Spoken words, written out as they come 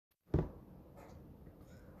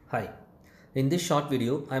Hi, in this short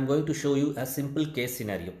video, I am going to show you a simple case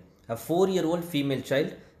scenario. A 4-year-old female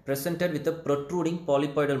child presented with a protruding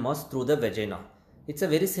polypoidal mass through the vagina. It's a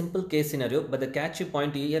very simple case scenario, but the catchy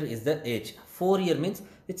point here is the age. 4 year means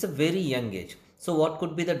it's a very young age. So what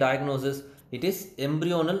could be the diagnosis? It is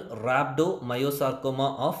embryonal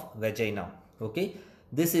rhabdomyosarcoma of vagina. Okay,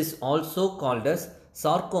 this is also called as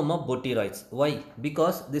sarcoma botiroides. Why?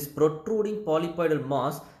 Because this protruding polypoidal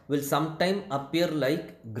mass will sometime appear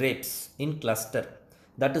like grapes in cluster.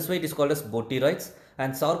 That is why it is called as botiroids,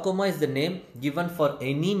 and sarcoma is the name given for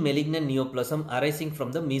any malignant neoplasm arising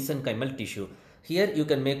from the mesenchymal tissue. Here you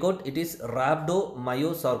can make out it is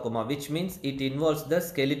rhabdomyosarcoma, which means it involves the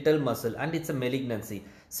skeletal muscle and it's a malignancy.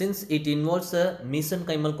 Since it involves a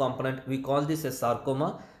mesenchymal component, we call this a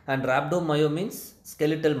sarcoma, and rhabdomyo means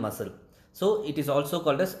skeletal muscle. So it is also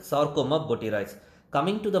called as sarcoma botiroids.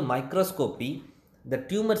 Coming to the microscopy, the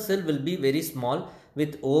tumor cell will be very small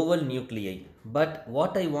with oval nuclei. But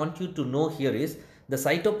what I want you to know here is the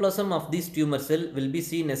cytoplasm of this tumor cell will be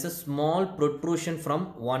seen as a small protrusion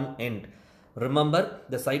from one end. Remember,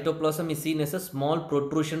 the cytoplasm is seen as a small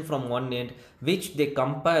protrusion from one end, which they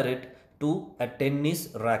compare it to a tennis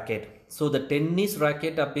racket. So the tennis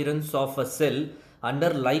racket appearance of a cell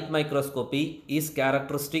under light microscopy is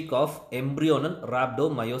characteristic of embryonal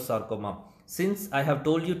rhabdomyosarcoma. Since I have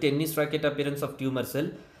told you tennis racket appearance of tumor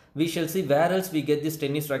cell, we shall see where else we get this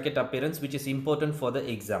tennis racket appearance, which is important for the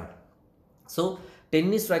exam. So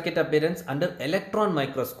tennis racket appearance under electron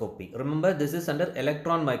microscopy. Remember, this is under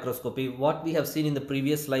electron microscopy. What we have seen in the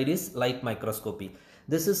previous slide is light microscopy.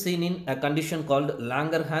 This is seen in a condition called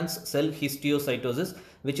Langerhans cell histiocytosis,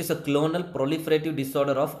 which is a clonal proliferative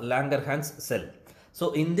disorder of Langerhans cell.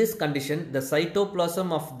 So in this condition, the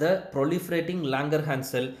cytoplasm of the proliferating Langerhans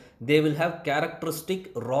cell, they will have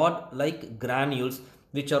characteristic rod-like granules,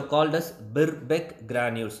 which are called as Birbeck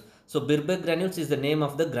granules. So Birbeck granules is the name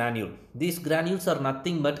of the granule. These granules are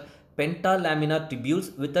nothing but pentalaminar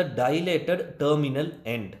tubules with a dilated terminal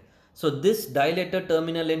end. So this dilated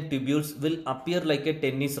terminal end tubules will appear like a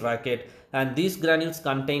tennis racket, and these granules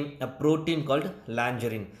contain a protein called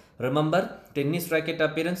langerin. Remember, tennis racket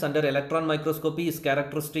appearance under electron microscopy is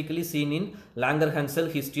characteristically seen in Langerhans cell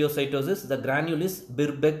histiocytosis. The granule is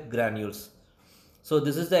Birbeck granules. So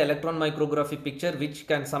this is the electron micrography picture, which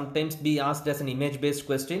can sometimes be asked as an image based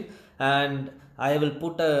question, and I will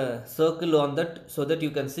put a circle on that so that you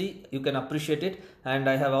can see, you can appreciate it. And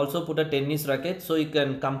I have also put a tennis racket, so you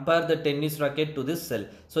can compare the tennis racket to this cell.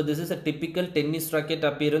 So this is a typical tennis racket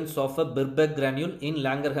appearance of a Birbeck granule in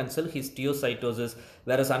Langerhans cell histiocytosis.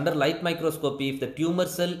 Whereas under light microscopy, if the tumor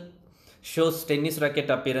cell shows tennis racket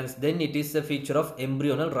appearance, then it is a feature of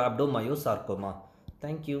embryonal rhabdomyosarcoma.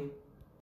 Thank you.